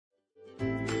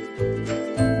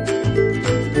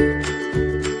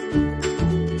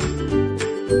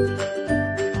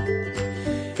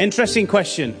Interesting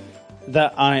question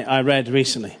that I read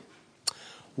recently.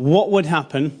 What would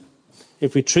happen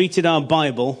if we treated our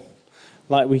Bible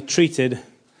like we treated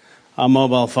our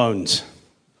mobile phones?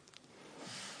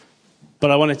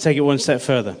 But I want to take it one step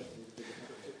further.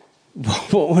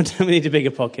 We need a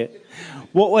bigger pocket.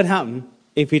 What would happen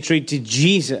if we treated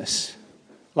Jesus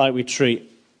like we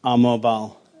treat our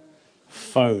mobile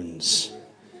phones?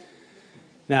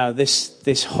 Now,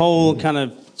 this whole kind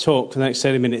of talk for the next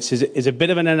 30 minutes is a bit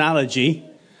of an analogy,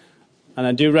 and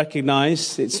I do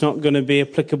recognize it's not going to be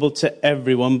applicable to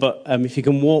everyone, but if you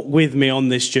can walk with me on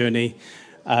this journey,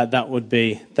 that would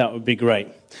be great.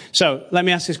 So let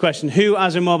me ask this question. Who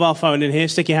has a mobile phone in here?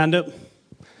 Stick your hand up.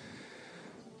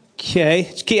 Okay,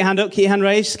 just keep your hand up, keep your hand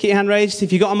raised, keep your hand raised.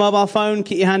 If you've got a mobile phone,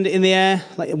 keep your hand in the air,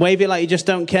 wave it like you just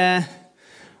don't care.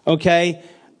 Okay,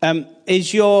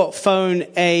 is your phone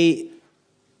a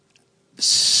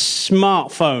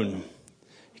smartphone?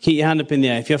 Keep your hand up in the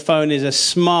air. If your phone is a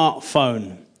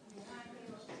smartphone.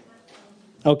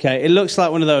 Okay, it looks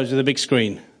like one of those with a big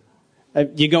screen.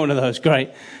 You got one of those,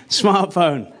 great.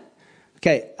 Smartphone.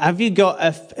 Okay, have you got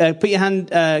keep your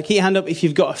hand up if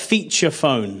you've got a feature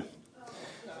phone.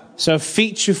 So a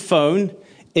feature phone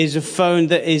is a phone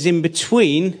that is in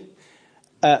between.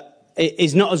 It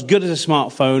is not as good as a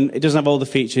smartphone. It doesn't have all the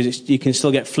features. You can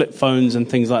still get flip phones and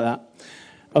things like that.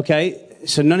 Okay,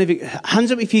 so none of you,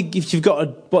 hands up if you've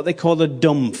got what they call a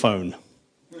dumb phone.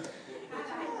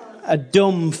 A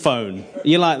dumb phone.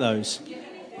 You like those?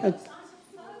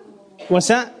 What's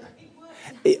that?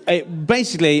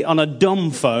 Basically, on a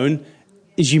dumb phone,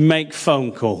 is you make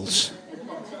phone calls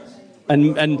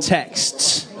and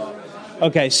texts.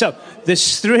 Okay, so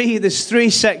there's three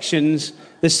sections.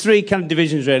 There's three kind of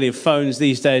divisions, really, of phones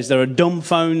these days. There are dumb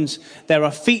phones. There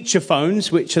are feature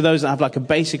phones, which are those that have like a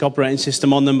basic operating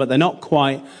system on them, but they're not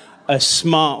quite a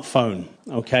smartphone.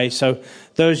 Okay, so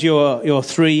those are your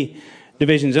three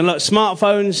divisions. And look,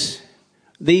 smartphones,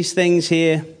 these things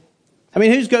here. I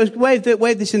mean, wave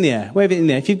this in the air. Wave it in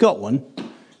the air. If you've got one,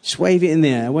 just wave it in the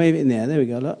air. Wave it in the air. There we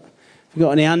go, look. Have you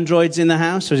got any Androids in the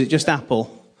house, or is it just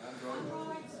Apple?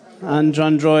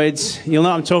 Androids. You'll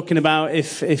know what I'm talking about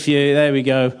if you... There we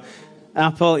go.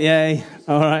 Apple, yay.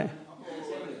 All right.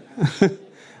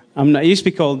 It used to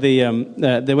be called when the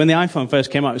iPhone first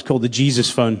came out, it was called the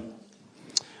Jesus phone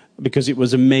because it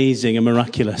was amazing and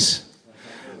miraculous.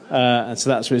 And so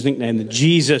that's what his nickname, the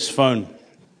Jesus phone.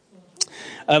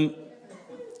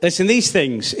 Listen, these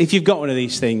things, if you've got one of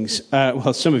these things,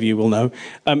 well, some of you will know,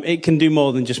 it can do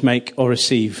more than just make or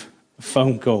receive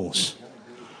phone calls.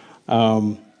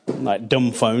 Like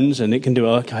dumb phones, and it can do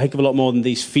a heck of a lot more than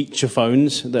these feature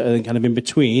phones that are kind of in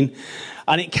between.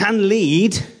 And it can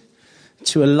lead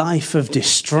to a life of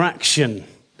distraction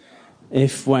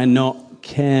if we're not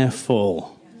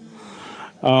careful.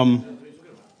 But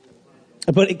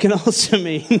it can also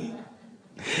mean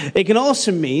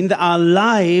that our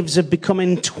lives have become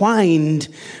entwined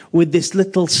with this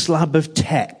little slab of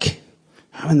tech,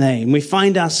 haven't they? And we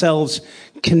find ourselves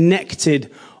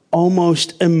connected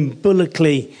almost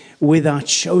umbilically with our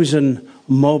chosen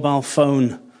mobile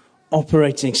phone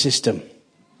operating system.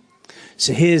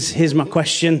 So here's my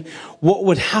question. What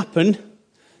would happen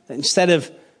that instead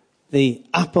of the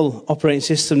Apple operating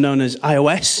system known as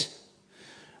iOS,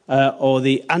 or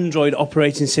the Android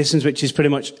operating systems, which is pretty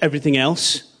much everything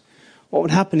else, what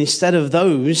would happen instead of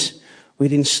those,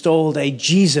 we'd installed a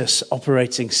Jesus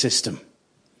operating system?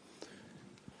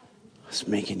 It's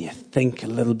making you think a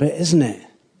little bit, isn't it?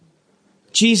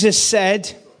 Jesus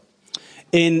said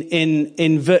in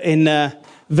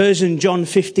version John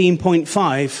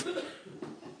 15.5,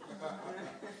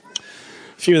 a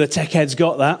few of the tech heads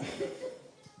got that.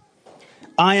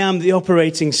 I am the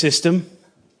operating system.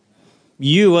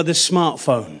 You are the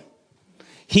smartphone.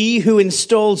 He who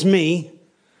installs me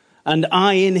and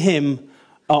I in him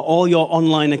are all your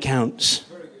online accounts.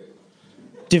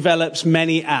 Develops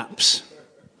many apps.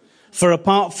 For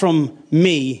apart from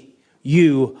me,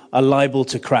 you are liable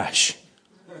to crash.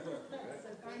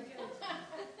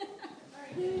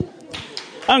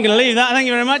 I'm going to leave that. Thank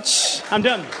you very much. I'm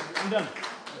done.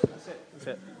 That's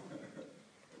it.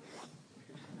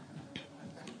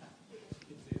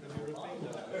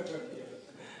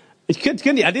 It's good,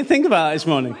 couldn't you? I didn't think about that this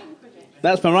morning.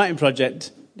 That's my writing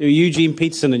project. Do Eugene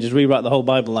Peterson and just rewrite the whole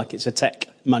Bible like it's a tech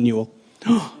manual.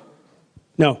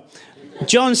 No.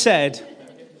 Jesus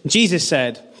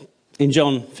said in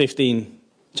John 15,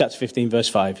 chapter 15, verse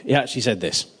 5, he actually said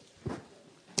this.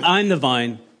 I'm the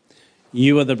vine,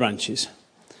 you are the branches.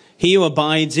 He who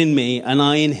abides in me and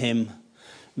I in him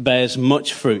bears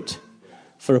much fruit.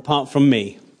 For apart from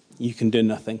me, you can do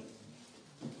nothing.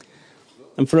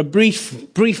 And for a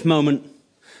brief moment,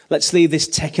 let's leave this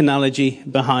tech analogy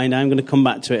behind. I'm going to come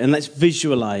back to it, and let's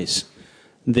visualize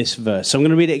this verse. So I'm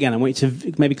going to read it again. I want you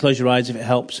to maybe close your eyes if it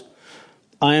helps.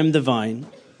 I am the vine.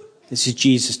 This is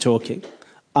Jesus talking.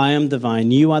 I am the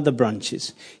vine, you are the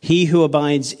branches. He who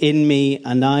abides in me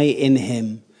and I in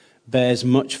him bears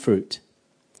much fruit.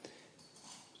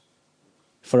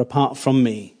 For apart from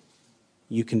me,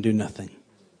 you can do nothing.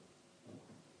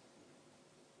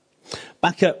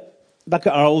 Back at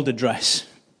our old address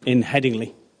in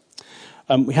Headingley,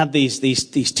 we had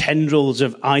these tendrils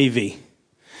of ivy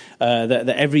that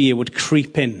every year would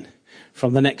creep in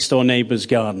from the next door neighbour's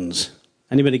gardens.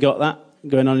 Anybody got that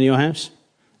going on in your house?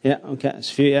 Yeah, okay,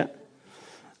 that's a few, yeah.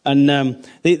 And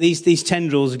these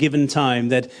tendrils, given time,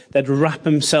 they'd wrap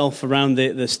themselves around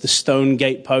the stone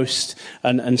gatepost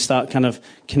and start kind of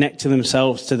connecting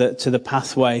themselves to the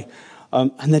pathway.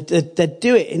 And they'd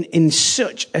do it in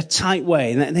such a tight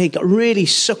way, and they got really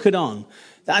suckered on.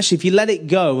 That actually, if you let it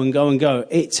go and go,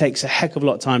 it takes a heck of a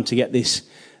lot of time to get these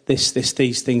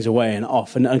things away and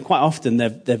off. And quite often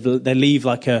they leave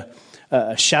like a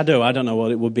shadow. I don't know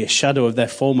what it would be, a shadow of their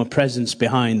former presence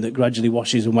behind that gradually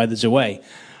washes and weathers away.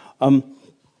 And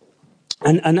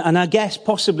I guess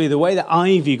possibly the way that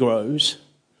ivy grows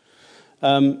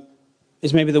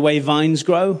is maybe the way vines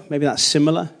grow. Maybe that's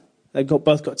similar. They've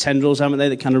both got tendrils, haven't they,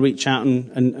 that kind of reach out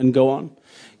and go on.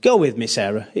 Go with me,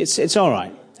 Sarah. It's all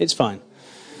right. It's fine.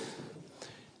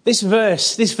 This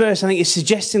verse, I think, is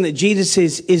suggesting that Jesus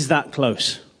is that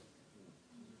close.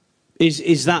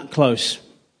 Is that close?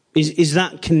 Is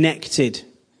that connected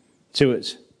to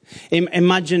us?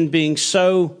 Imagine being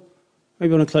so,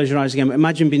 maybe you want to close your eyes again, but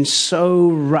imagine being so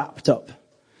wrapped up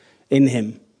in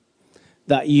him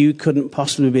that you couldn't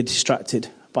possibly be distracted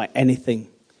by anything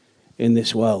in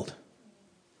this world.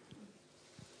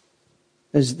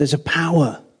 There's a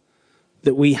power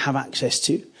that we have access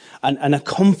to and a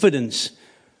confidence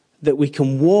that we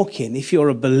can walk in. If you're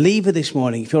a believer this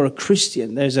morning, if you're a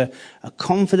Christian, there's a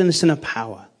confidence and a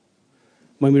power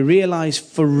when we realize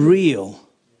for real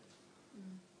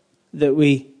that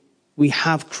we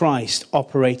have Christ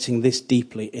operating this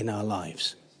deeply in our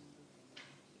lives.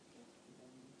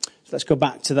 So let's go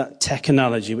back to that tech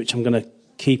analogy, which I'm going to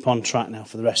keep on track now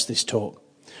for the rest of this talk.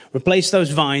 Replace the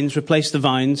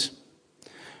vines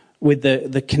with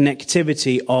the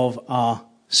connectivity of our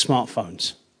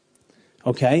smartphones.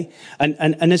 Okay?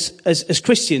 And as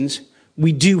Christians,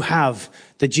 we do have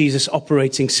the Jesus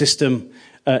operating system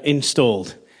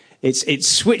installed. It's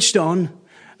switched on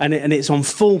and it's on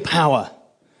full power.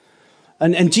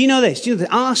 And do you know this? Do you know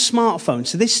that our smartphone,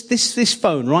 so this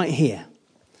phone right here,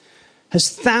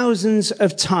 has thousands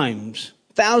and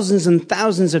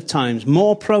thousands of times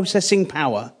more processing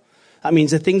power. That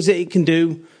means the things that it can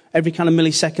do every kind of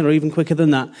millisecond or even quicker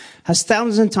than that, has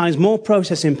thousands of times more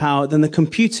processing power than the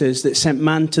computers that sent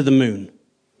man to the moon.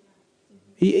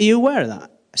 Are you aware of that?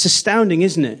 It's astounding,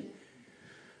 isn't it?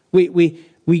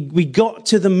 We got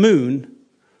to the moon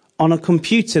on a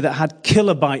computer that had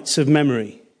kilobytes of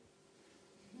memory.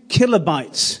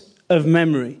 Kilobytes of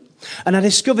memory. And I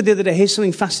discovered the other day, here's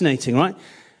something fascinating, right?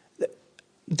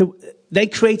 They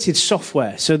created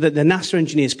software, so that the NASA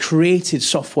engineers created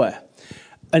software.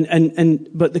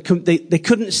 But they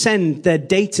couldn't send their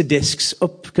data disks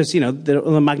up because, they're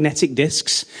on the magnetic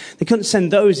disks. They couldn't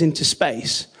send those into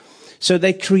space. So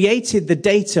they created the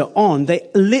data they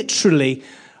literally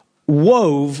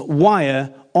wove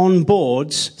wire on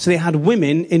boards. So they had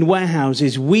women in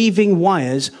warehouses weaving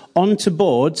wires onto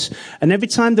boards. And every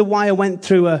time the wire went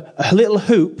through a little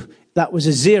hoop, that was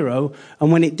a 0.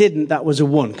 And when it didn't, that was a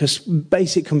 1. Because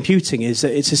basic computing is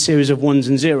that it's a series of 1s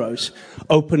and 0s,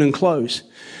 open and close.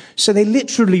 So they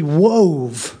literally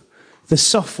wove the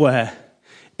software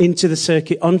into the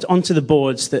circuit, onto the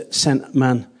boards that sent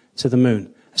man to the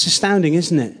moon. That's astounding,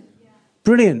 isn't it? Yeah.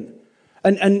 Brilliant.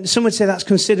 And some would say that's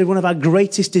considered one of our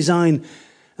greatest design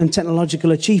and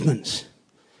technological achievements.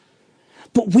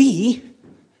 But we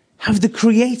have the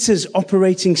Creator's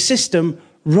operating system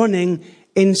running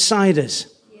inside us.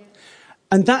 Yeah.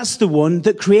 And that's the one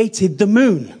that created the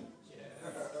moon.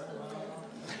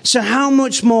 So how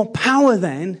much more power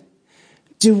then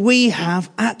do we have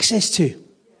access to?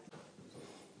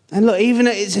 And look, even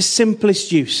at its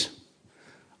simplest use,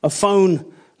 a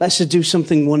phone lets us do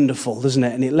something wonderful, doesn't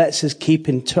it? And it lets us keep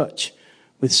in touch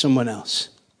with someone else.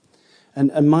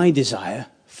 And my desire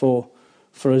for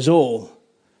us all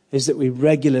is that we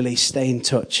regularly stay in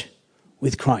touch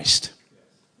with Christ.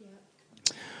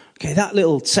 Okay, that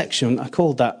little section, I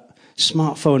called that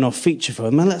smartphone or feature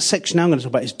phone. My little section I'm going to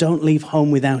talk about is don't leave home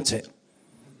without it.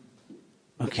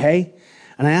 Okay?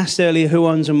 And I asked earlier who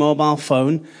owns a mobile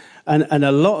phone. And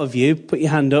a lot of you, put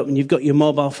your hand up and you've got your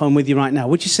mobile phone with you right now.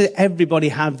 Would you say everybody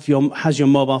has your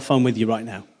mobile phone with you right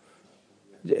now?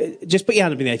 Just put your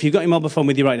hand up in there. If you've got your mobile phone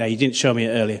with you right now, you didn't show me it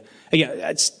earlier. Again,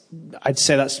 I'd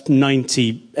say that's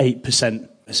 98%.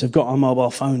 So we've got our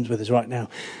mobile phones with us right now.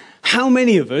 How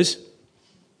many of us,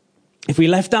 if we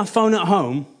left our phone at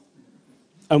home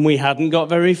and we hadn't got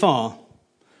very far,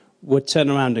 would turn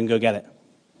around and go get it?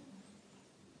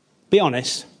 Be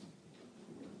honest.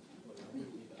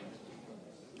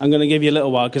 I'm going to give you a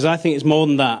little while because I think it's more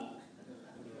than that.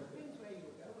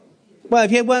 Well,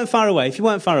 if you weren't far away,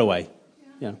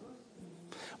 yeah.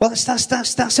 Well,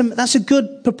 that's a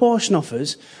good proportion of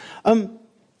us.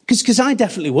 Because I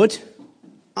definitely would.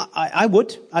 I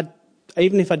would.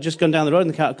 Even if I'd just gone down the road in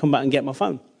the car, I'd come back and get my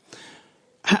phone.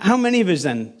 How many of us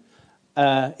then,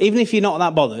 even if you're not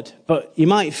that bothered, but you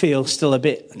might feel still a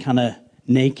bit kind of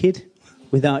naked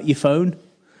without your phone,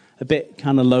 a bit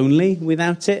kind of lonely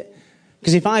without it?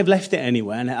 Because if I've left it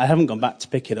anywhere and I haven't gone back to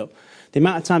pick it up, the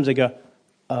amount of times I go,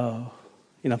 oh,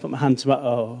 put my hand to it,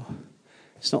 oh,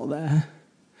 it's not there.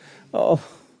 Oh,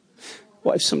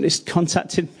 what if somebody's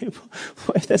contacted me?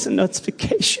 What if there's a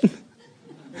notification?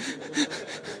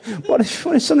 What if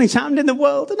something's happened in the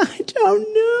world and I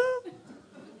don't know?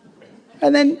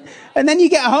 And then you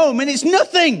get home and it's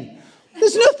nothing.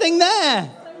 There's nothing there.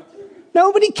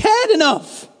 Nobody cared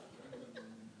enough.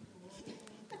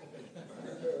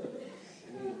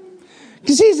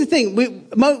 Because here's the thing,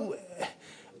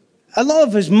 a lot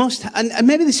of us must, and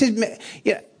maybe this is,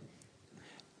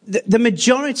 the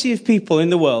majority of people in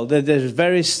the world, there's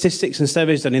various statistics and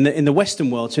surveys done in the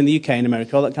Western world, so in the UK and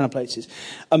America, all that kind of places.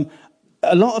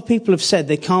 A lot of people have said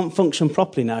they can't function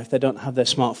properly now if they don't have their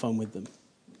smartphone with them.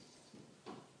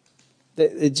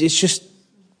 It's just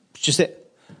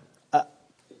it.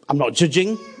 I'm not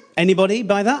judging anybody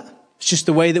by that. It's just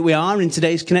the way that we are in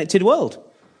today's connected world.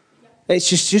 It's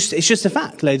just a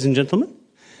fact, ladies and gentlemen,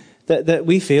 that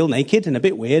we feel naked and a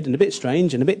bit weird and a bit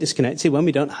strange and a bit disconnected when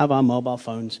we don't have our mobile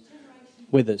phones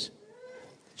with us.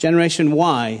 Generation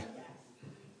Y.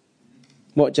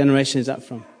 What generation is that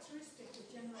from?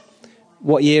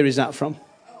 What year is that from?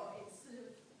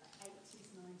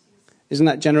 Isn't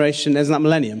that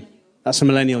millennium? That's a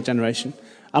millennial generation.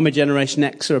 I'm a Generation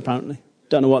Xer, apparently.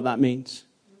 Don't know what that means.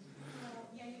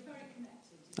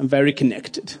 I'm very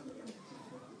connected.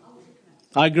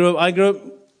 I grew up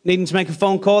needing to make a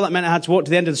phone call. That meant I had to walk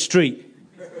to the end of the street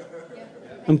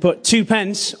and put 2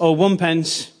 pence or 1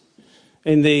 pence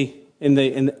in the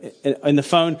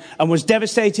phone, and was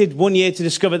devastated one year to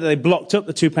discover that they blocked up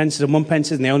the 2 pences and 1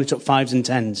 pences and they only took 5s and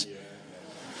 10s.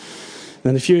 And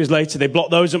then a few years later they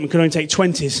blocked those up and could only take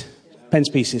 20s, pence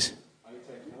pieces.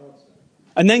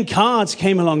 And then cards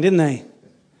came along, didn't they?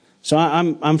 So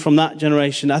I'm from that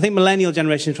generation. I think millennial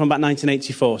generation is from about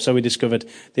 1984. So we discovered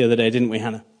the other day, didn't we,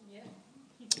 Hannah? Yeah.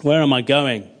 Where am I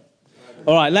going?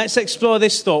 All right, let's explore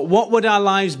this thought. What would our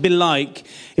lives be like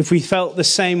if we felt the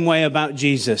same way about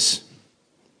Jesus?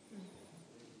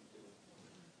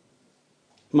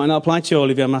 Might not apply to all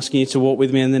of you. I'm asking you to walk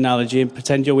with me in the analogy and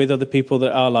pretend you're with other people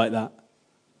that are like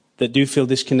that do feel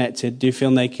disconnected, do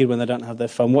feel naked when they don't have their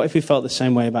phone. What if we felt the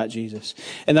same way about Jesus?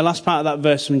 In the last part of that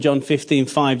verse from John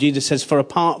 15:5, Jesus says, "For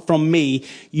apart from me,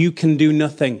 you can do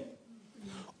nothing."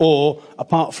 Or,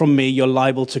 apart from me, you're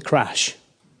liable to crash.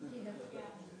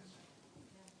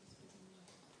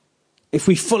 If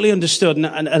we fully understood,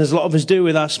 and as a lot of us do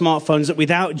with our smartphones, that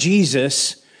without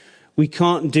Jesus, we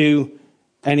can't do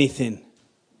anything.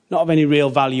 Not of any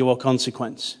real value or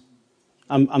consequence.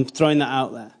 I'm throwing that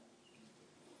out there.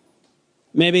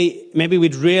 Maybe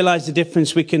we'd realize the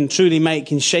difference we can truly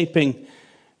make in shaping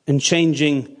and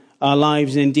changing our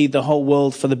lives and indeed the whole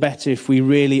world for the better if we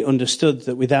really understood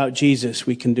that without Jesus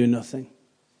we can do nothing.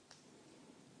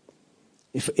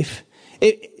 If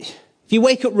you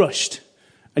wake up rushed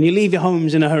and you leave your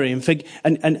homes in a hurry and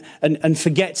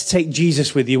forget to take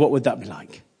Jesus with you, what would that be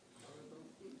like?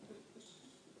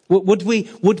 Would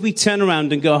we turn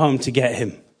around and go home to get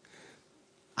him?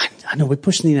 I know we're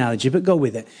pushing the analogy, but go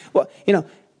with it. Well,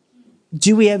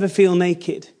 do we ever feel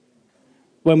naked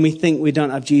when we think we don't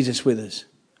have Jesus with us?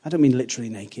 I don't mean literally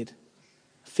naked,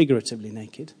 figuratively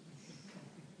naked.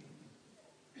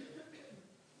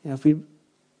 If we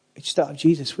just don't have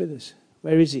Jesus with us,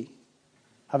 where is he?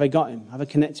 Have I got him? Have I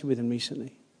connected with him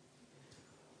recently?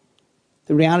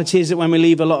 The reality is that when we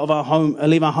leave our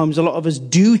homes, a lot of us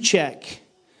do check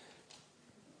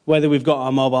whether we've got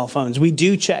our mobile phones. We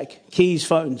do check keys,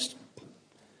 phones.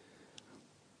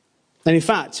 And in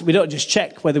fact, we don't just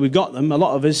check whether we've got them. A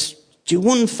lot of us do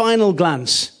one final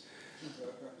glance.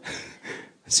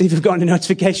 See if we've got any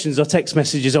notifications or text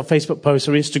messages or Facebook posts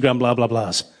or Instagram blah, blah,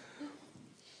 blahs.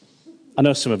 I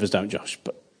know some of us don't, Josh,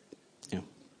 but, you know.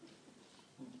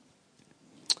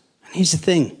 And here's the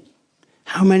thing.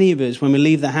 How many of us, when we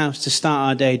leave the house to start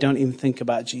our day, don't even think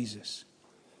about Jesus?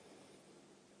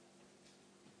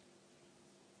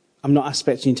 I'm not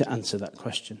expecting you to answer that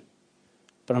question,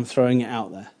 but I'm throwing it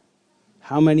out there.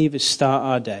 How many of us start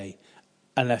our day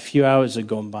and a few hours have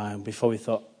gone by and before we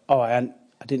thought, oh, I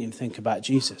didn't even think about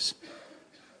Jesus.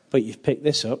 But you've picked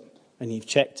this up and you've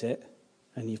checked it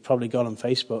and you've probably gone on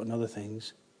Facebook and other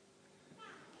things.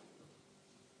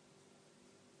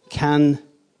 Can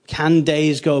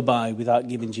days go by without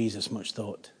giving Jesus much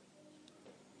thought?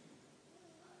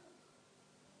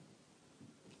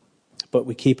 But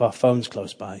we keep our phones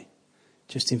close by,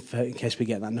 just in case we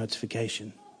get that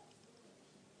notification.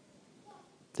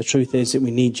 The truth is that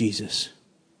we need Jesus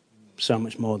so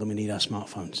much more than we need our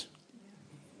smartphones.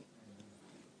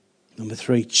 Number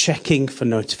 3, checking for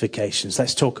notifications.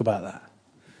 Let's talk about that.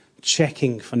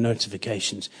 Checking for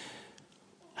notifications.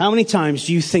 How many times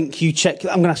do you think you check...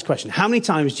 I'm going to ask a question. How many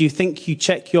times do you think you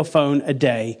check your phone a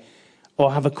day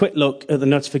or have a quick look at the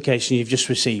notification you've just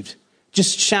received?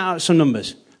 Just shout out some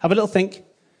numbers. Have a little think.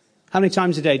 How many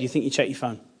times a day do you think you check your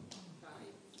phone?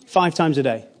 5 times a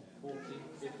day.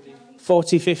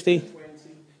 40, 50?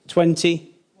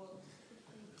 20?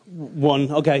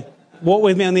 1. Okay. Walk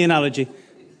with me on the analogy.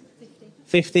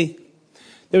 50.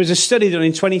 There was a study done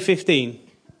in 2015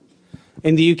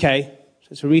 in the UK. So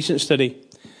it's a recent study.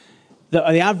 That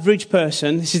the average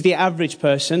person, this is the average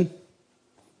person.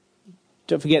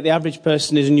 Don't forget, the average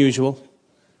person is unusual.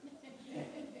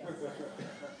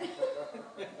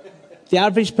 The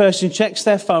average person checks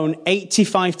their phone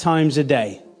 85 times a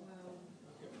day.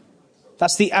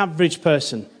 That's the average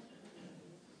person.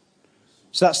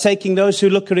 So that's taking those who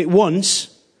look at it once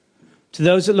to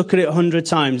those that look at it 100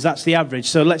 times. That's the average.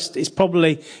 So it's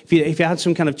probably, if you had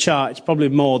some kind of chart, it's probably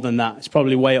more than that. It's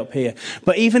probably way up here.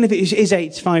 But even if it is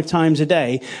 85 times a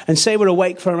day, and say we're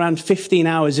awake for around 15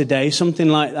 hours a day, something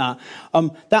like that,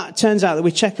 that turns out that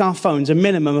we check our phones a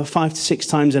minimum of 5 to 6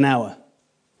 times an hour.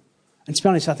 And to be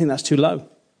honest, I think that's too low.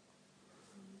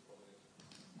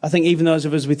 I think even those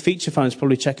of us with feature phones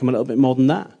probably check them a little bit more than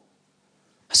that.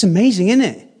 That's amazing, isn't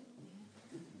it?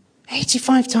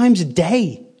 85 times a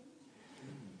day.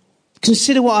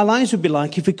 Consider what our lives would be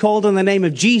like if we called on the name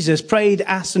of Jesus, prayed,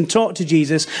 asked and talked to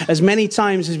Jesus as many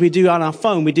times as we do on our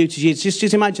phone, we do to Jesus.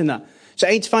 Just imagine that. So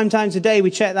 85 times a day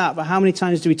we check that, but how many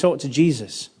times do we talk to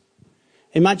Jesus?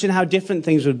 Imagine how different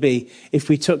things would be if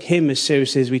we took him as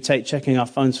seriously as we take checking our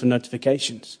phones for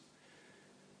notifications.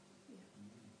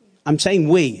 I'm saying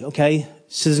we, okay?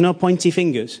 So there's no pointy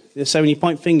fingers. So when you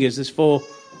point fingers, there's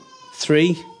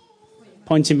 3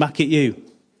 pointing back at you.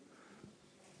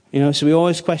 You know, so we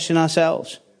always question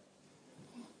ourselves.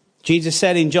 Jesus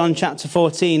said in John chapter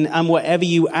 14, and whatever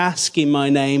you ask in my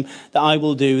name, that I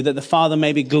will do, that the Father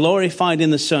may be glorified in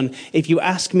the Son. If you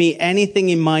ask me anything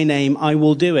in my name, I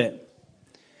will do it.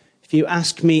 If you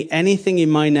ask me anything in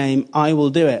my name, I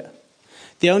will do it.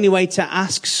 The only way to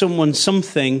ask someone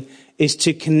something is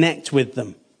to connect with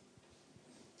them.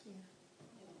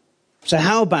 So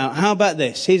how about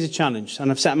this? Here's a challenge,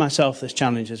 and I've set myself this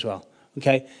challenge as well.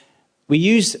 Okay, we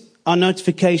use our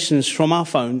notifications from our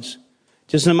phones,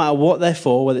 just no matter what they're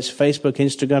for, whether it's Facebook,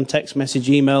 Instagram, text message,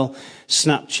 email,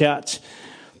 Snapchat,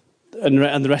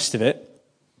 and the rest of it.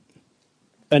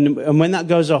 And when that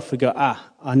goes off, we go,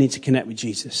 I need to connect with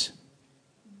Jesus.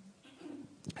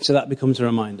 So that becomes a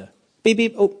reminder. Beep,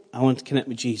 beep, I want to connect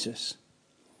with Jesus.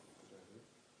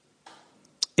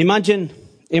 Imagine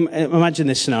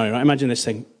this scenario, right? Imagine this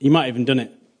thing. You might have even done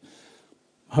it.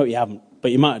 I hope you haven't,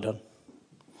 but you might have done.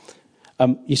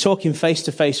 You're talking face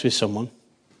to face with someone,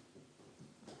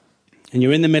 and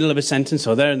you're in the middle of a sentence,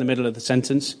 or they're in the middle of the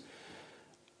sentence,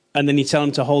 and then you tell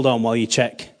them to hold on while you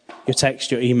check your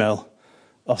text, your email,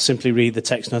 or simply read the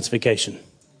text notification.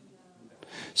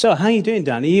 So, how are you doing,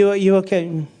 Dan? Are you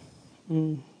okay?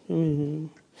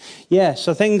 Yeah,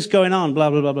 so things going on, blah,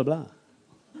 blah, blah, blah, blah.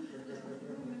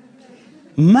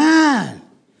 Man,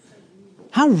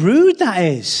 how rude that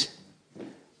is.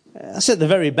 That's at the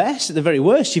very best. At the very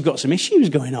worst, you've got some issues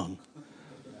going on.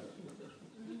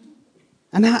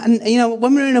 And you know,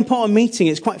 when we're in an important meeting,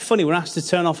 it's quite funny. We're asked to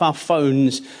turn off our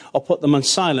phones or put them on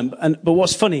silent. But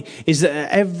what's funny is that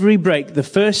at every break, the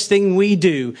first thing we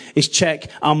do is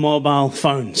check our mobile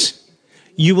phones.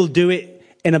 You will do it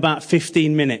in about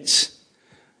 15 minutes.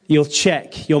 You'll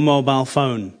check your mobile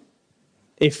phone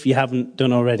if you haven't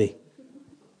done already.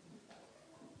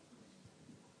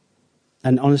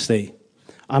 And honestly,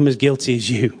 I'm as guilty as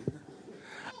you.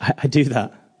 I do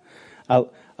that.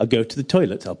 I'll go to the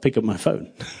toilet. I'll pick up my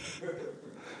phone.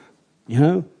 You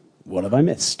know, what have I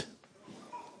missed?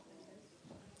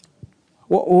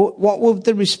 What would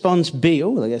the response be?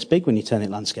 Oh, that gets big when you turn it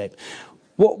landscape.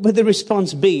 What would the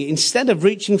response be? Instead of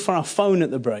reaching for our phone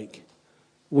at the break,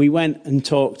 we went and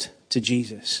talked to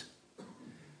Jesus.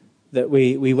 That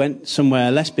we went somewhere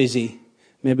less busy.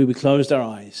 Maybe we closed our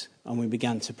eyes and we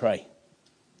began to pray.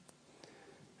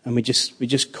 And we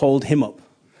just called him up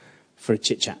for a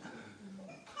chit chat.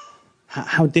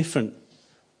 How different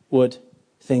would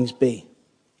things be?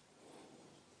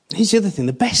 Here's the other thing.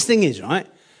 The best thing is, right?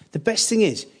 The best thing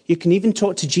is you can even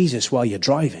talk to Jesus while you're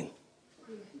driving.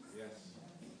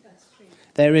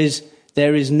 There is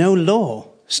no law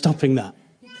stopping that.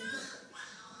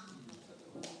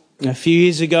 A few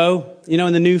years ago,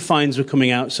 when the new fines were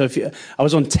coming out, I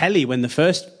was on telly when the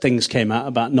first things came out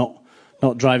about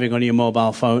not driving on your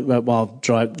mobile phone while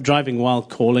driving while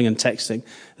calling and texting.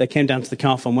 They came down to the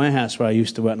Carphone warehouse where I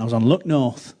used to work, and I was on Look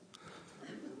North.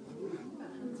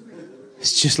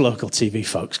 It's just local TV,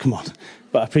 folks. Come on.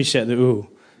 But I appreciate the ooh.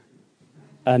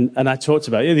 And I talked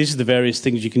about, these are the various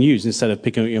things you can use instead of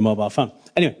picking up your mobile phone.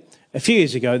 Anyway, a few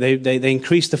years ago, they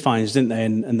increased the fines, didn't they,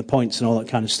 and the points and all that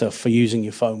kind of stuff for using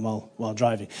your phone while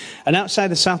driving. And outside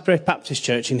the Southbrae Baptist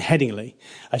Church in Headingley,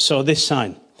 I saw this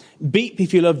sign. Beep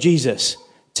if you love Jesus.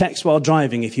 Text while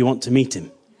driving if you want to meet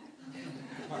him.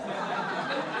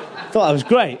 Thought that was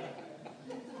great.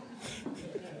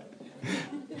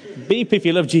 Beep if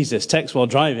you love Jesus. Text while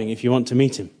driving if you want to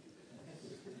meet him.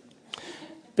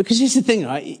 Because here's the thing,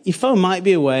 right? Your phone might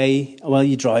be away while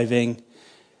you're driving,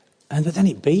 but then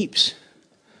it beeps.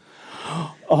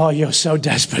 Oh, you're so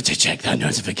desperate to check that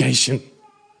notification.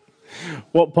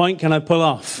 What point can I pull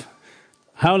off?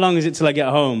 How long is it till I get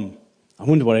home? I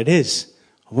wonder what it is.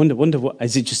 I wonder what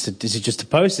is it just a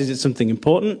post? Is it something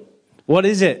important? What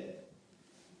is it?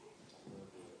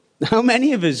 How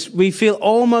many of us, we feel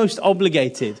almost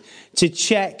obligated to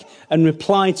check and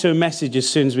reply to a message as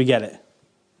soon as we get it?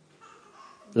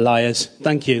 Liars.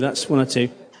 Thank you. That's one or two.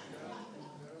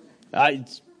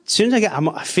 As soon as I get,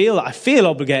 I feel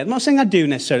obligated. I'm not saying I do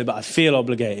necessarily, but I feel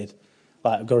obligated.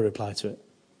 Like I've got to reply to it.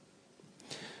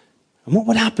 And what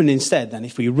would happen instead then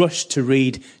if we rushed to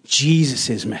read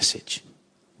Jesus' message?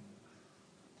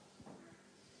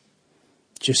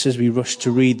 Just as we rush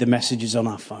to read the messages on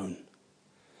our phone.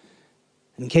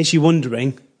 In case you're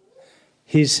wondering,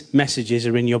 his messages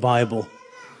are in your Bible.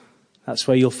 That's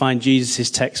where you'll find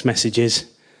Jesus' text messages.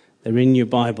 They're in your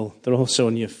Bible. They're also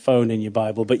on your phone in your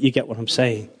Bible, but you get what I'm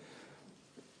saying.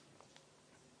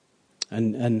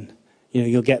 And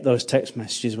you'll get those text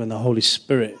messages when the Holy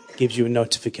Spirit gives you a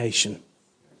notification.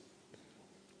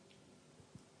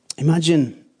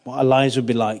 Imagine what our lives would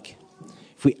be like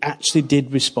if we actually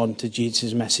did respond to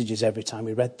Jesus' messages every time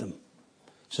we read them.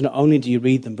 So not only do you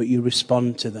read them, but you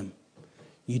respond to them.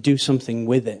 You do something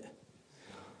with it.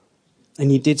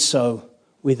 And you did so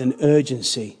with an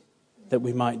urgency that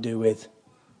we might do with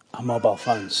our mobile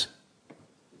phones.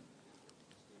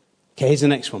 Okay, here's the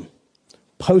next one.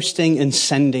 Posting and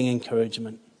sending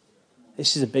encouragement.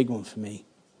 This is a big one for me.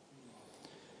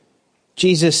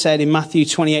 Jesus said in Matthew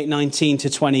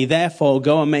 28:19-20, therefore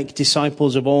go and make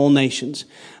disciples of all nations,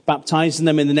 baptizing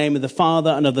them in the name of the Father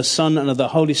and of the Son and of the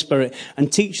Holy Spirit,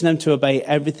 and teaching them to obey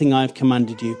everything I have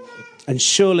commanded you. And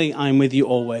surely I am with you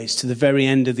always to the very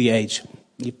end of the age.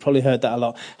 You've probably heard that a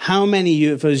lot. How many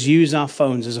of us use our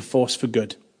phones as a force for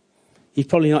good? You've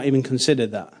probably not even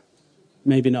considered that.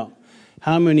 Maybe not.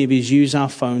 How many of us use our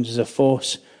phones as a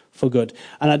force for good?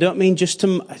 And I don't mean just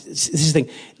to, this is the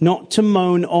thing, not to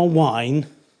moan or whine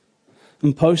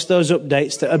and post those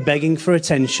updates that are begging for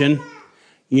attention.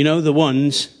 You know the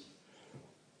ones.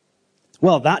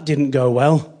 Well, that didn't go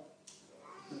well.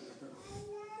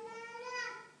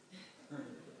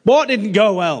 What didn't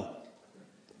go well?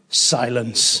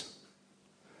 Silence.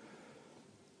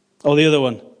 Or the other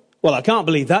one. Well, I can't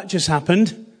believe that just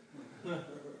happened.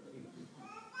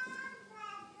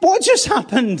 What just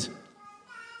happened?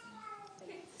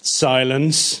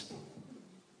 Silence.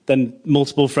 Then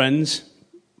multiple friends.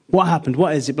 What happened?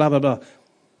 What is it? Blah, blah, blah.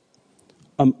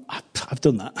 I've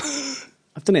done that.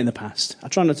 I've done it in the past. I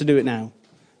try not to do it now,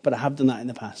 but I have done that in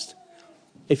the past.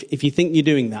 If you think you're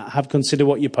doing that, have consider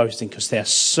what you're posting, because they are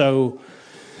so...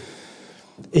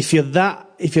 If your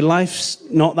life's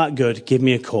not that good, give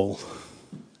me a call.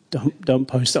 Don't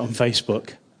post it on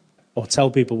Facebook or tell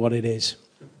people what it is.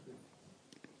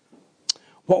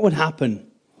 What would happen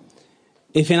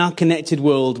if in our connected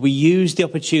world we use the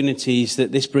opportunities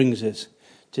that this brings us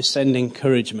to send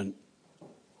encouragement,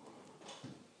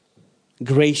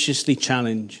 graciously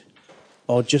challenge,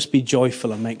 or just be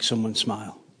joyful and make someone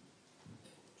smile?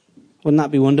 Wouldn't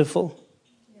that be wonderful?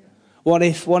 What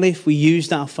if we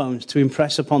used our phones to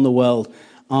impress upon the world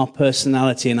our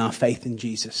personality and our faith in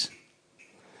Jesus?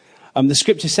 The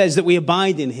scripture says that we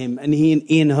abide in him and he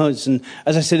in us. And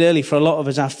as I said earlier, for a lot of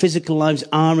us, our physical lives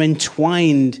are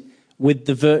entwined with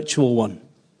the virtual one,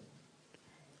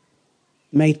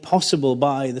 made possible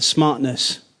by the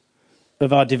smartness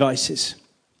of our devices.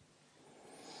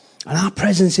 And our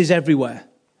presence is everywhere,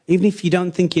 even if you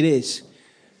don't think it is.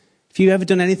 If you've ever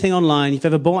done anything online, if you've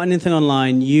ever bought anything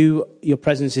online, your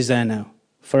presence is there now,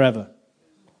 forever,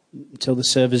 until the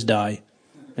servers die.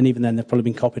 And even then, they've probably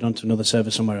been copied onto another server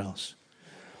somewhere else.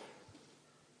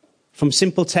 From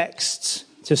simple texts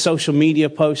to social media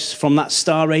posts, from that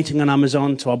star rating on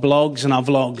Amazon to our blogs and our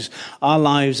vlogs, our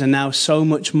lives are now so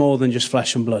much more than just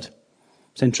flesh and blood.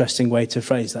 It's an interesting way to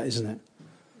phrase that, isn't it?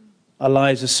 Our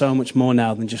lives are so much more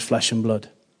now than just flesh and blood.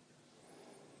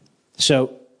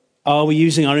 So, are we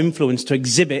using our influence to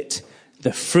exhibit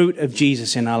the fruit of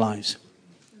Jesus in our lives?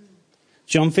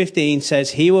 John 15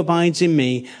 says, he who abides in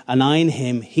me and I in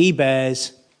him, he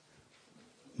bears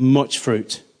much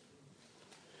fruit.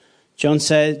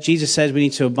 Jesus says we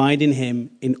need to abide in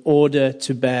him in order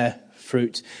to bear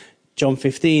fruit. John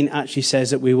 15 actually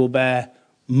says that we will bear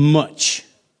much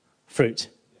fruit,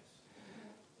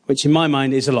 which in my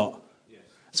mind is a lot.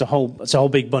 It's a whole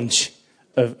big bunch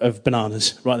of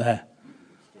bananas right there.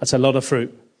 That's a lot of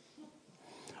fruit.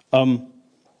 And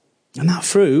that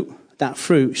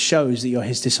fruit shows that you're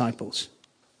his disciples.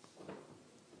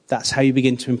 That's how you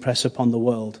begin to impress upon the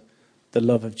world the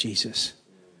love of Jesus.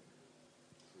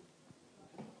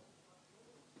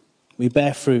 We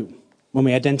bear fruit when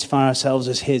we identify ourselves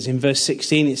as his. In verse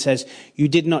 16 it says, you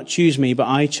did not choose me, but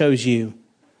I chose you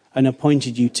and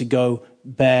appointed you to go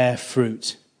bear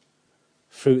fruit.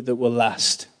 Fruit that will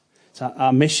last. So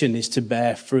our mission is to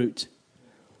bear fruit.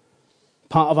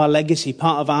 Part of our legacy,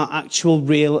 part of our actual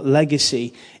real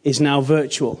legacy is now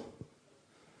virtual.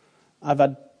 I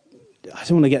don't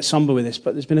want to get somber with this,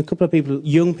 but there's been a couple of people,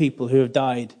 young people, who have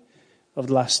died over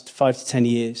the last 5 to 10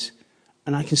 years.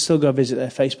 And I can still go visit their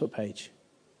Facebook page.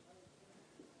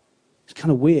 It's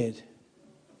kind of weird.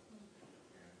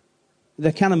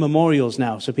 They're kind of memorials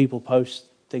now, so people post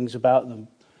things about them.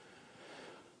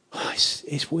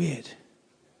 It's weird.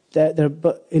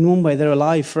 But in one way, they're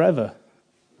alive forever.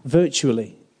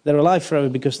 Virtually. They're alive forever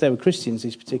because they were Christians,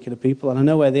 these particular people. And I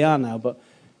know where they are now, but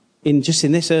in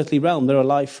this earthly realm, they're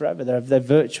alive forever. They're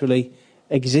virtually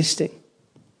existing.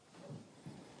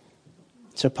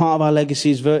 So part of our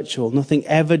legacy is virtual. Nothing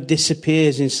ever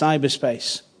disappears in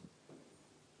cyberspace.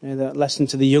 That lesson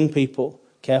to the young people.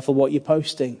 Careful what you're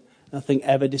posting. Nothing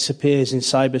ever disappears in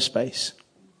cyberspace.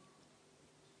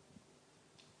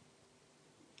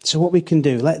 So what we can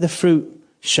do, let the fruit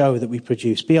show that we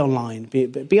produce. Be online.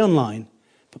 Be online,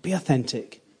 but be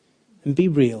authentic. And be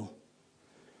real.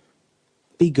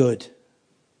 Be good.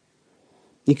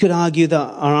 You could argue that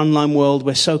our online world,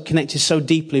 we're so connected so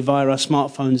deeply via our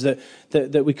smartphones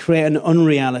that we create an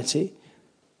unreality.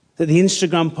 That the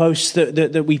Instagram posts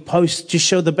that we post just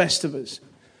show the best of us.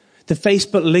 The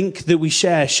Facebook link that we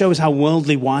share shows how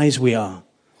worldly wise we are.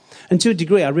 And to a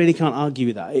degree, I really can't argue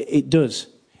with that. It does.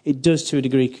 It does, to a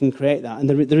degree, can create that. And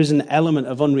there is an element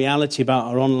of unreality about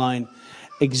our online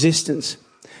existence.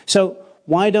 So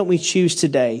why don't we choose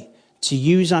today to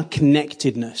use our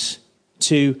connectedness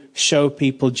to show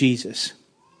people Jesus?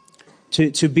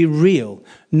 To be real.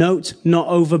 Note, not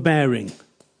overbearing.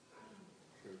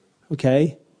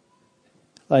 Okay?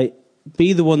 Like,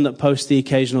 be the one that posts the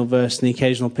occasional verse and the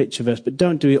occasional picture verse, but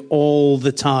don't do it all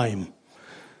the time.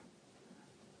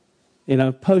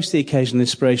 Post the occasional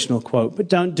inspirational quote, but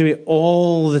don't do it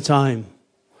all the time.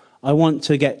 I want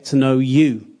to get to know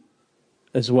you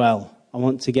as well. I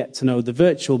want to get to know the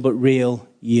virtual but real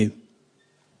you.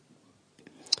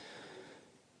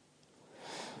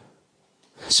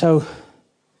 So,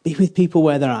 be with people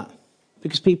where they're at.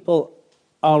 Because people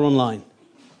are online.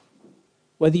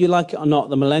 Whether you like it or not,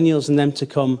 the millennials and them to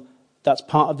come, that's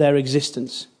part of their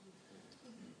existence.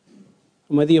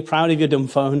 And whether you're proud of your dumb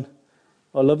phone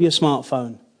or love your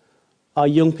smartphone, our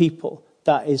young people,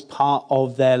 that is part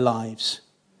of their lives.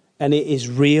 And it is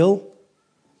real.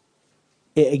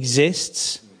 It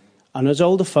exists. And as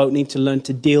older folk need to learn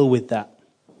to deal with that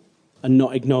and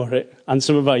not ignore it. And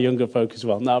some of our younger folk as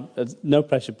well. Now, no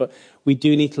pressure, but we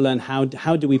do need to learn how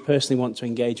do we personally want to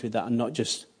engage with that and not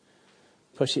just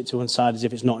push it to one side as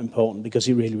if it's not important, because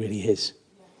it really, really is.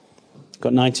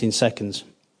 Got 19 seconds.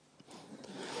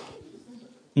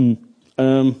 I'm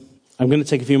going to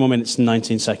take a few more minutes and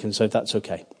 19 seconds, so if that's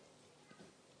okay.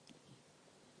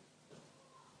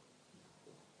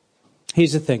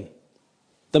 Here's the thing.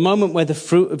 The moment where the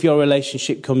fruit of your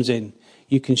relationship comes in,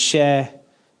 you can share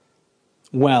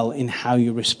well in how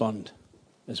you respond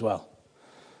as well.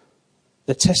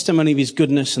 the testimony of his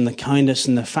goodness and the kindness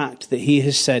and the fact that he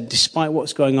has said, despite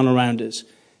what's going on around us,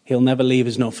 he'll never leave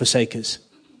us nor forsake us.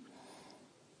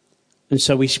 And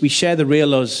so we share the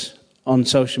real us on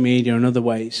social media and other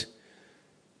ways,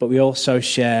 but we also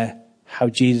share how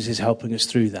Jesus is helping us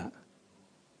through that.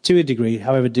 To a degree,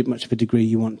 however much of a degree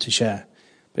you want to share.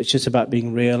 But it's just about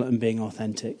being real and being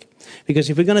authentic. Because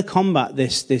if we're going to combat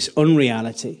this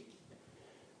unreality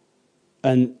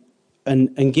and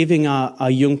giving our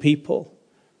young people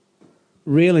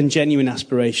real and genuine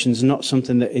aspirations, not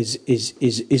something that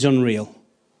is unreal,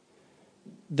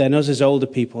 then us as older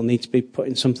people need to be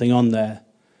putting something on there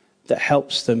that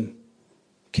helps them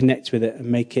connect with it and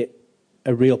make it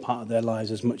a real part of their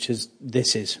lives as much as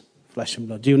this is flesh and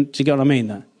blood. Do you get what I mean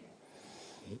there?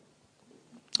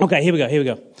 Okay, here we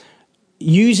go.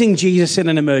 Using Jesus in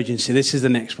an emergency. This is the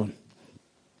next one.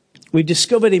 We've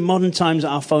discovered in modern times that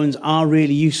our phones are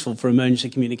really useful for emergency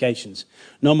communications.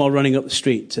 No more running up the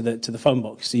street to the phone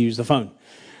box to use the phone.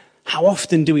 How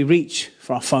often do we reach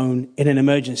for our phone in an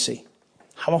emergency?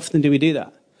 How often do we do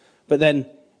that? But then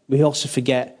we also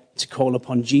forget to call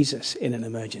upon Jesus in an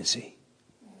emergency.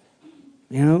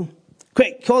 You know?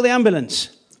 Quick, call the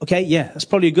ambulance. Okay, yeah, that's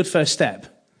probably a good first step.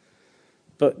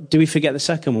 But do we forget the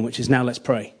second one, which is now let's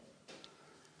pray?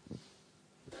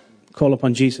 Call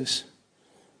upon Jesus.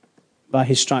 By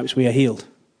his stripes we are healed.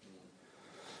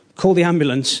 Call the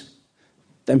ambulance,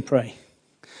 then pray.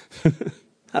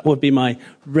 That would be my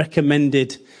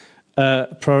recommended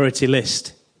priority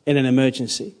list in an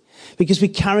emergency. Because we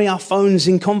carry our phones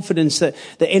in confidence that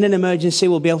in an emergency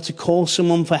we'll be able to call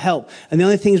someone for help. And the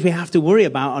only things we have to worry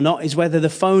about or not is whether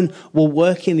the phone will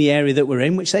work in the area that we're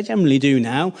in, which they generally do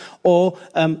now, or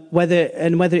whether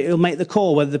it'll make the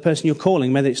call, whether the person you're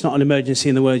calling, whether it's not an emergency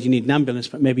in the word you need an ambulance,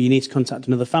 but maybe you need to contact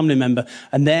another family member,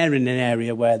 and they're in an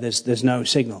area where there's no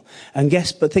signal. And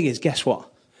guess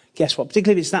what?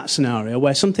 Particularly if it's that scenario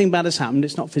where something bad has happened,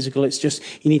 it's not physical, it's just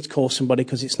you need to call somebody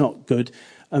because it's not good.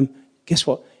 Guess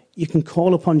what? You can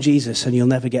call upon Jesus and you'll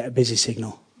never get a busy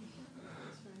signal.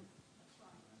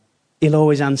 He'll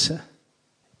always answer.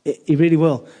 He really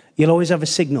will. You'll always have a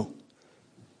signal.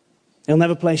 He'll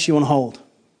never place you on hold.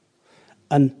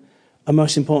 And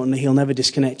most importantly, he'll never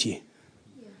disconnect you.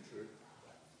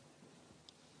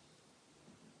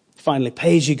 Finally,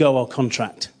 pay-as-you-go or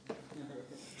contract.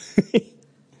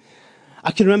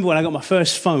 I can remember when I got my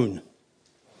first phone.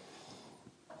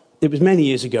 It was many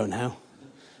years ago now,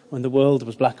 when the world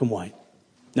was black and white.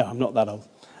 No, I'm not that old.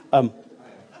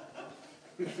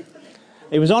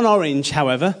 It was on Orange,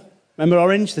 however. Remember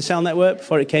Orange, the cell network,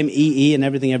 before it came EE and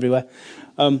everything everywhere?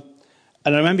 And I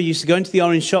remember you used to go into the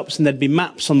Orange shops and there'd be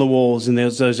maps on the walls in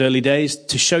those early days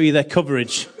to show you their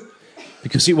coverage,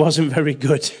 because it wasn't very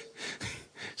good.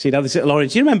 So you'd have this little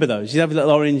orange. Do you remember those? You'd have little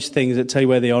orange things that tell you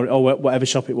where they are, or whatever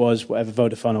shop it was, whatever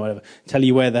Vodafone or whatever, tell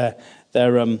you where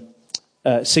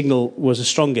their signal was the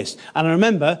strongest. And I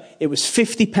remember it was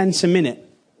 50 pence a minute.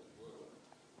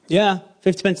 Yeah,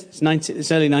 50 pence.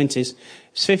 It's early 90s.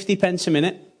 It's 50 pence a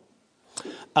minute.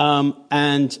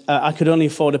 And I could only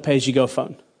afford a pay-as-you-go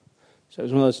phone. So it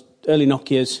was one of those early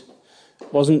Nokias.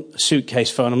 It wasn't a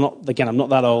suitcase phone. I'm not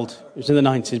that old. It was in the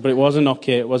 90s, but it was a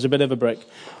Nokia. It was a bit of a brick.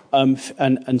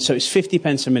 And so it's 50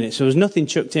 pence a minute. So there was nothing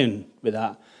chucked in with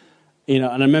that. You know,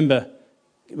 and I remember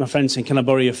my friend saying, "Can I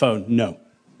borrow your phone?" No.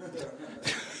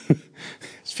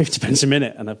 It's 50 pence a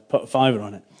minute, and I put a fiver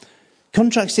on it.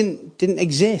 Contracts didn't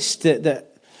exist.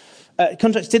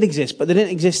 Contracts did exist, but they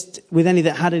didn't exist with any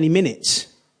that had any minutes,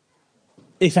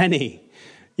 if any.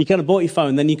 You kind of bought your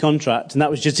phone, then your contract, and that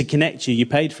was just to connect you. You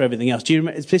paid for everything else. Do you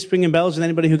remember? Is this ringing bells with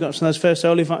anybody who got some of those first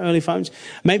early phones?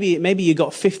 Maybe you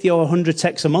got 50 or 100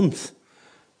 texts a month,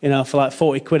 you know, for like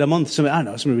 40 quid a month. Something, I don't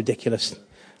know, something ridiculous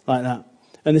like that.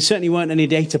 And there certainly weren't any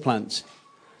data plans.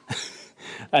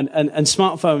 and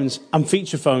smartphones and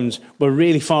feature phones were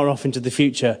really far off into the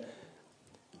future.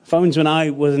 Phones when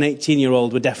I was an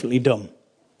 18-year-old were definitely dumb.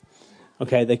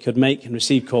 Okay, they could make and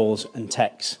receive calls and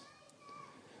texts.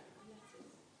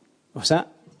 What's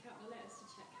that?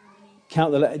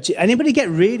 Count the letters. Anybody get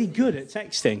really good at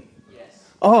texting? Yes.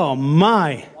 Oh,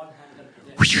 my.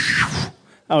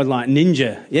 I was like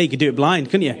ninja. Yeah, you could do it blind,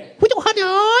 couldn't you?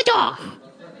 Yeah.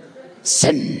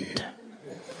 Send.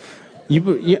 It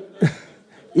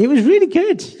was really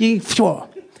good. You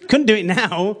couldn't do it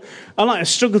now. I like to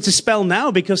struggle to spell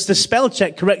now because the spell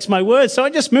check corrects my words, so I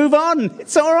just move on.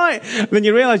 It's all right. And then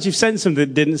you realise you've sent something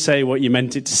that didn't say what you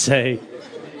meant it to say.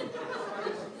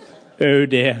 Oh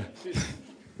dear.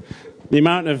 The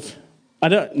amount of, I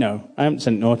don't know, I haven't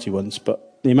sent naughty ones,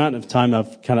 but the amount of time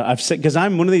I've said, because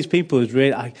I'm one of these people who's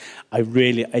really, I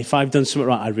really, if I've done something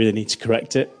right, I really need to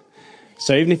correct it.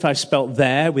 So even if I spelt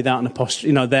there without an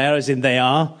apostrophe, there as in they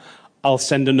are, I'll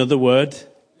send another word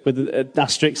with an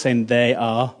asterisk saying they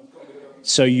are,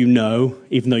 so even though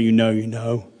you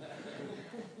know.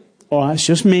 All right, it's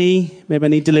just me. Maybe I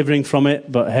need delivering from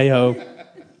it, but hey-ho.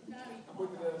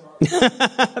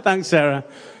 Thanks, Sarah.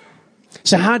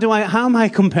 So how am I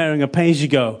comparing a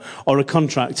pay-as-you-go or a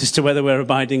contract as to whether we're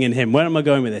abiding in him? Where am I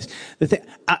going with this?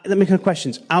 Let me ask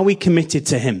questions. Are we committed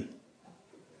to him?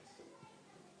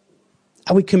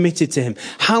 Are we committed to him?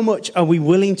 How much are we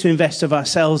willing to invest of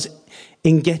ourselves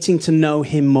in getting to know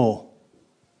him more?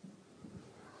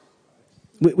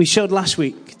 We showed last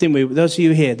week, didn't we, those of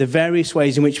you here, the various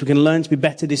ways in which we can learn to be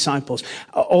better disciples.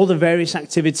 All the various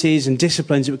activities and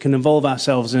disciplines that we can involve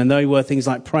ourselves in. And they were things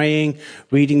like praying,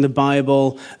 reading the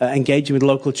Bible, engaging with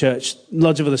local church,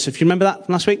 loads of other stuff. You remember that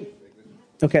from last week?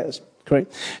 Okay, that's great.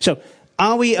 So,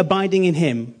 are we abiding in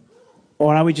him,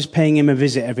 or are we just paying him a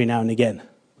visit every now and again?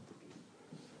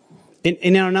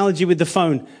 In our analogy with the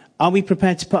phone, are we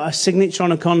prepared to put our signature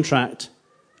on a contract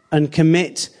and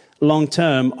commit long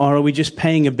term, or are we just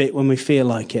paying a bit when we feel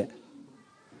like it?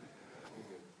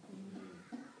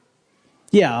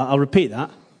 Yeah, I'll repeat that.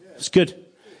 It's good.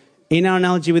 In our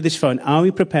analogy with this phone, are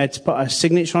we prepared to put our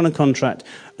signature on a contract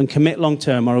and commit long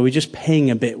term, or are we just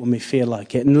paying a bit when we feel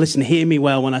like it? And listen, hear me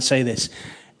well when I say this.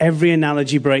 Every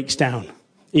analogy breaks down,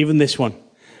 even this one.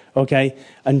 Okay?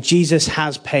 And Jesus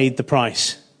has paid the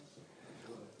price.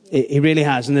 He really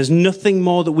has. And there's nothing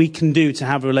more that we can do to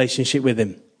have a relationship with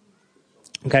him.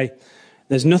 Okay?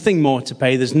 There's nothing more to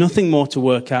pay. There's nothing more to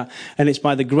work at. And it's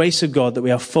by the grace of God that we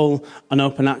have full and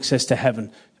open access to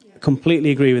heaven. I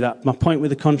completely agree with that. My point with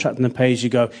the contract and the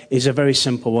pay-as-you-go is a very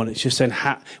simple one. It's just saying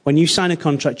when you sign a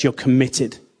contract, you're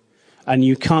committed. And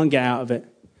you can't get out of it.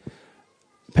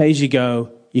 Pay-as-you-go,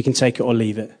 you can take it or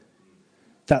leave it.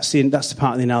 That's the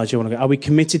part of the analogy I want to go. Are we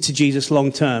committed to Jesus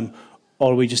long term,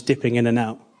 or are we just dipping in and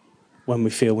out when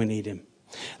we feel we need him?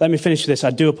 Let me finish with this.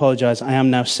 I do apologize. I am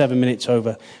now 7 minutes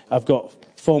over. I've got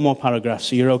 4 more paragraphs,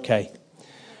 so you're okay.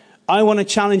 I want to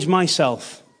challenge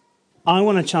myself.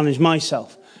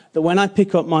 That when I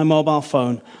pick up my mobile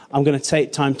phone, I'm going to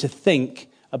take time to think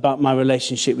about my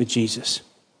relationship with Jesus.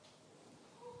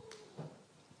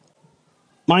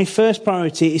 My first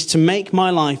priority is to make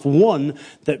my life one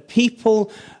that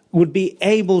people would be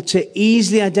able to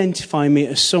easily identify me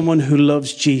as someone who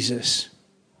loves Jesus.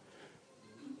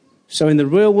 So in the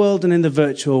real world and in the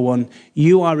virtual one,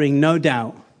 you are in no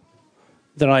doubt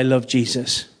that I love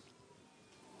Jesus.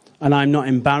 And I'm not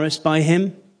embarrassed by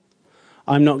him.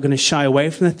 I'm not going to shy away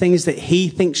from the things that he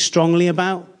thinks strongly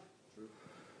about.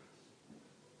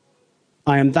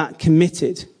 I am that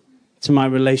committed to my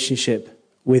relationship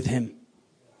with him.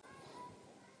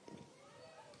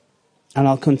 And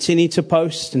I'll continue to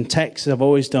post and text as I've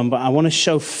always done, but I want to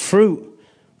show fruit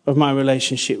of my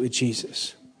relationship with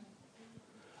Jesus.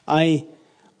 I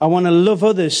want to love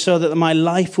others so that my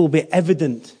life will be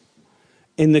evident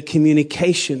in the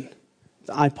communication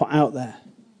that I put out there.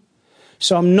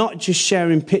 So I'm not just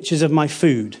sharing pictures of my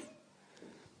food,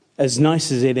 as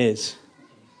nice as it is.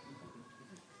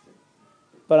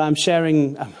 But I'm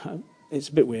sharing, it's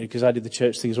a bit weird because I did the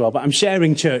church thing as well, but I'm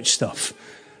sharing church stuff.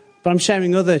 But I'm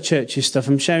sharing other churches stuff.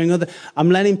 I'm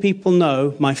letting people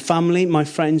know, my family, my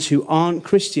friends who aren't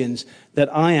Christians, that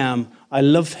I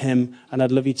love him, and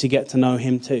I'd love you to get to know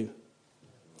him too.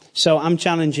 So I'm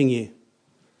challenging you.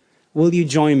 Will you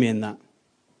join me in that?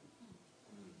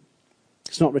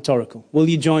 It's not rhetorical. Will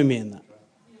you join me in that?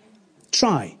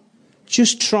 Try.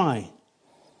 Just try.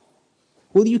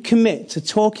 Will you commit to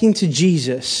talking to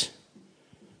Jesus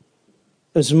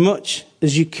as much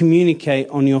as you communicate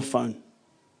on your phone?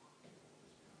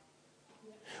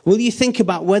 Will you think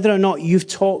about whether or not you've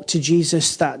talked to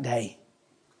Jesus that day?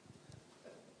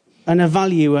 And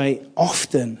evaluate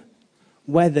often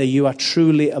whether you are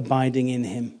truly abiding in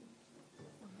him.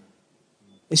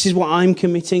 This is what I'm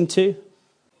committing to.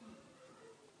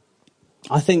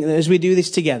 I think that as we do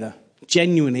this together,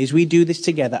 genuinely, as we do this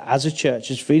together as a church,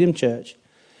 as Freedom Church,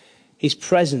 his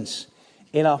presence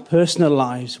in our personal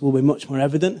lives will be much more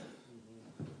evident.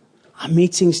 Our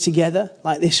meetings together,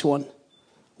 like this one,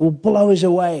 will blow us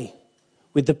away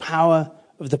with the power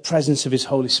of the presence of his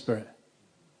Holy Spirit.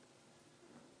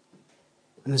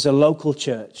 And as a local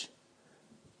church,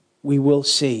 we will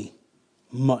see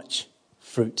much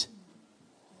fruit.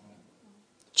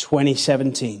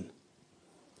 2017,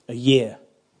 a year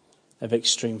of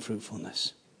extreme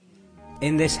fruitfulness.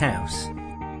 In this house,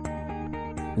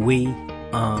 we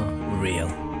are real.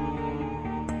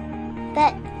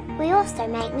 But we also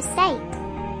make mistakes.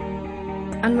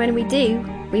 And when we do,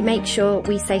 we make sure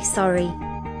we say sorry.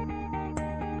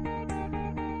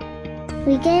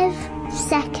 We give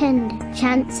second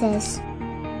chances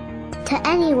to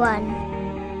anyone.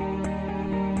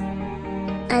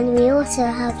 And we also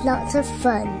have lots of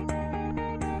fun.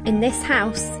 In this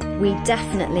house, we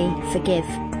definitely forgive.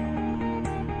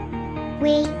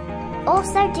 We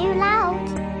also do loud.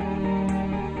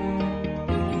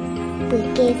 We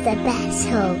give the best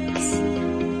hugs.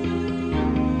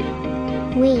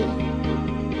 We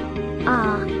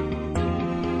are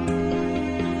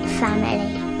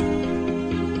family.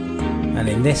 And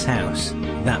in this house,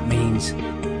 that means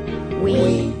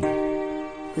We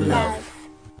love.